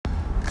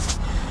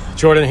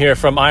Jordan here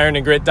from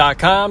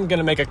ironandgrit.com. Going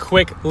to make a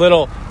quick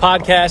little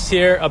podcast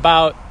here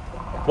about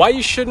why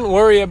you shouldn't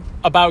worry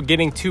about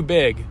getting too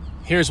big.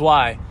 Here's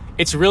why.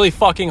 It's really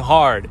fucking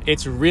hard.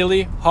 It's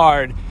really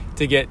hard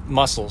to get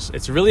muscles.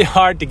 It's really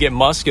hard to get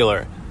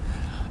muscular.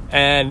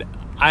 And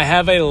I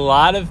have a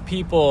lot of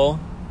people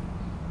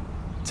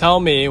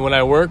tell me when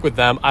I work with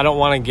them, I don't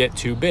want to get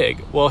too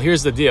big. Well,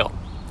 here's the deal.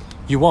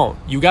 You won't.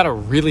 You got to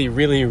really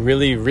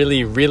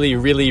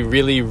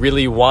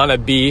want to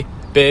be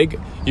big.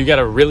 You got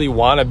to really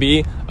want to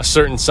be a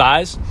certain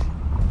size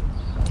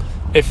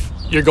if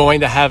you're going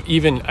to have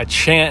even a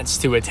chance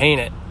to attain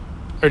it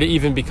or to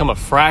even become a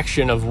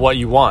fraction of what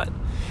you want.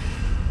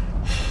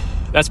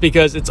 That's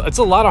because it's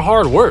a lot of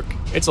hard work.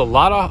 It's a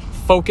lot of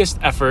focused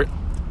effort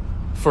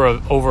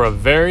for over a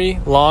very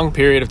long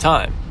period of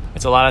time.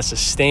 It's a lot of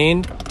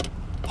sustained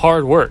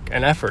hard work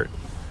and effort.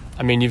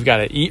 I mean, you've got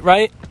to eat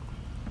right.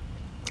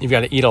 You've got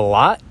to eat a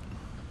lot.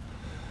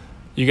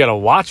 You got to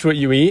watch what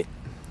you eat.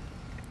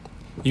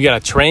 You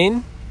got to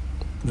train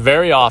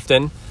very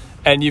often,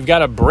 and you've got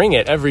to bring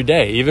it every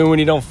day. Even when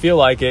you don't feel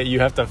like it, you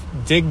have to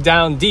dig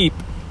down deep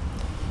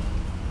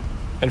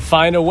and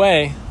find a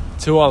way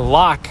to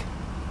unlock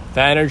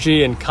the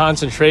energy and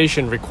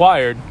concentration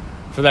required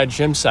for that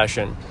gym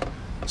session.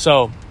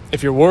 So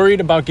if you're worried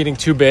about getting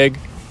too big,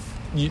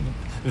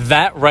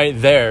 that right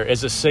there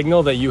is a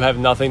signal that you have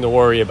nothing to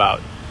worry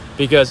about,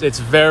 because it's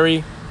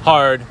very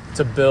hard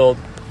to build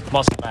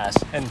muscle mass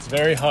and it's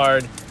very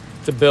hard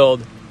to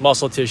build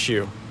muscle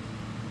tissue.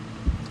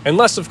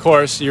 Unless, of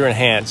course, you're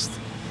enhanced.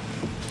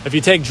 If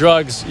you take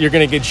drugs, you're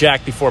going to get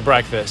jacked before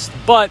breakfast.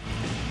 But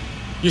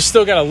you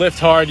still got to lift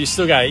hard. You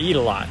still got to eat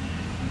a lot.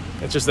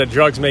 It's just that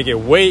drugs make it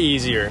way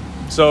easier.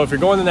 So if you're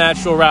going the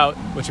natural route,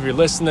 which if you're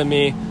listening to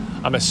me,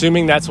 I'm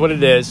assuming that's what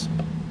it is,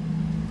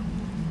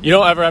 you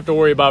don't ever have to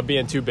worry about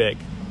being too big.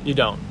 You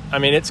don't. I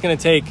mean, it's going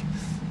to take,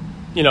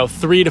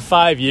 3 to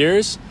 5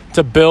 years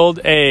to build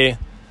a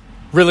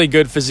really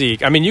good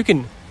physique. I mean, you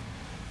can...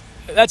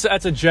 That's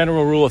a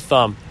general rule of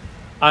thumb.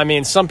 I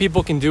mean, some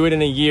people can do it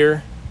in a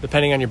year,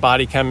 depending on your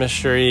body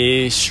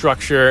chemistry,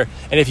 structure,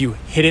 and if you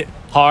hit it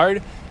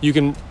hard, you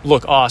can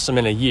look awesome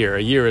in a year.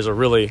 A year is a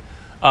really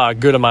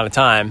good amount of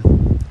time.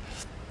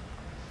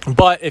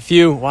 But if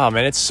you... Wow,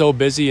 man, it's so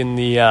busy in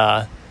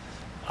the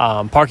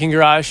parking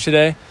garage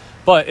today.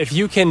 But if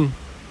you can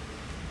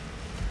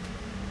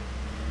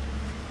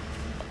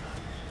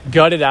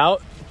gut it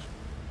out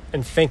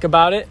and think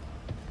about it,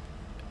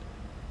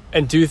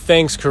 and do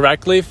things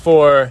correctly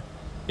for,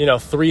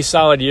 3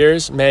 solid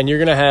years, man, you're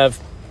going to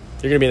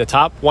be in the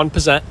top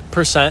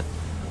 1%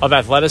 of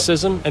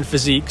athleticism and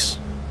physiques,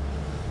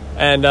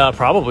 and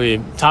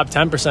probably top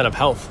 10% of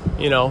health,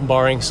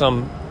 barring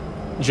some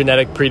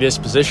genetic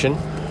predisposition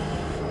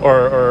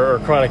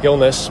or chronic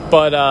illness.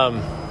 But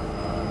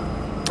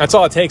that's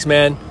all it takes,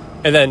 man.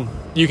 And then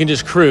you can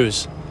just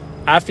cruise.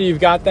 After you've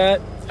got that,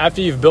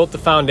 after you've built the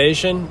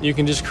foundation, you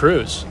can just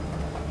cruise.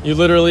 You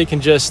literally can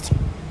just...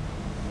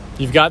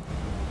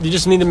 You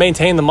just need to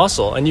maintain the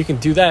muscle, and you can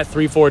do that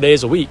 3-4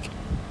 days a week.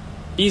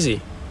 Easy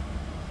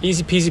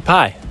peasy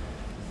pie.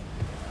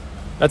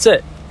 That's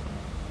it.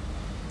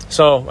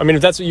 So, I mean,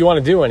 if that's what you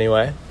want to do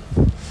anyway,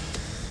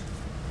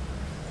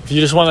 if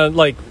you just want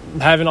to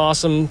have an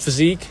awesome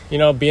physique,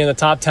 be in the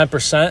top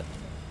 10%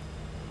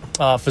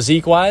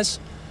 physique wise,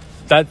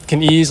 that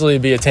can easily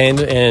be attained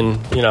in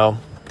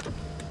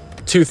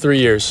 2-3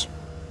 years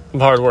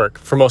of hard work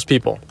for most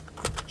people.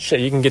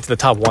 Shit, you can get to the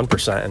top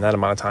 1% in that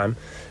amount of time.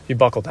 You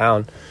buckle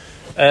down,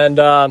 and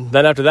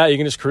then after that you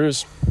can just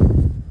cruise,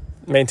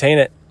 maintain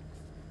it,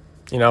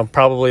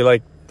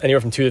 probably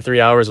anywhere from 2 to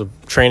 3 hours of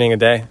training a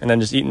day, and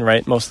then just eating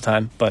right most of the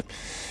time. But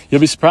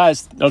you'll be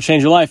surprised. It'll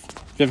change your life.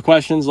 If you have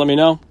questions, let me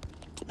know.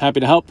 I'm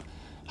happy to help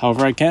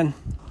however I can.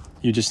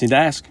 You just need to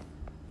ask.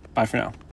 Bye for now.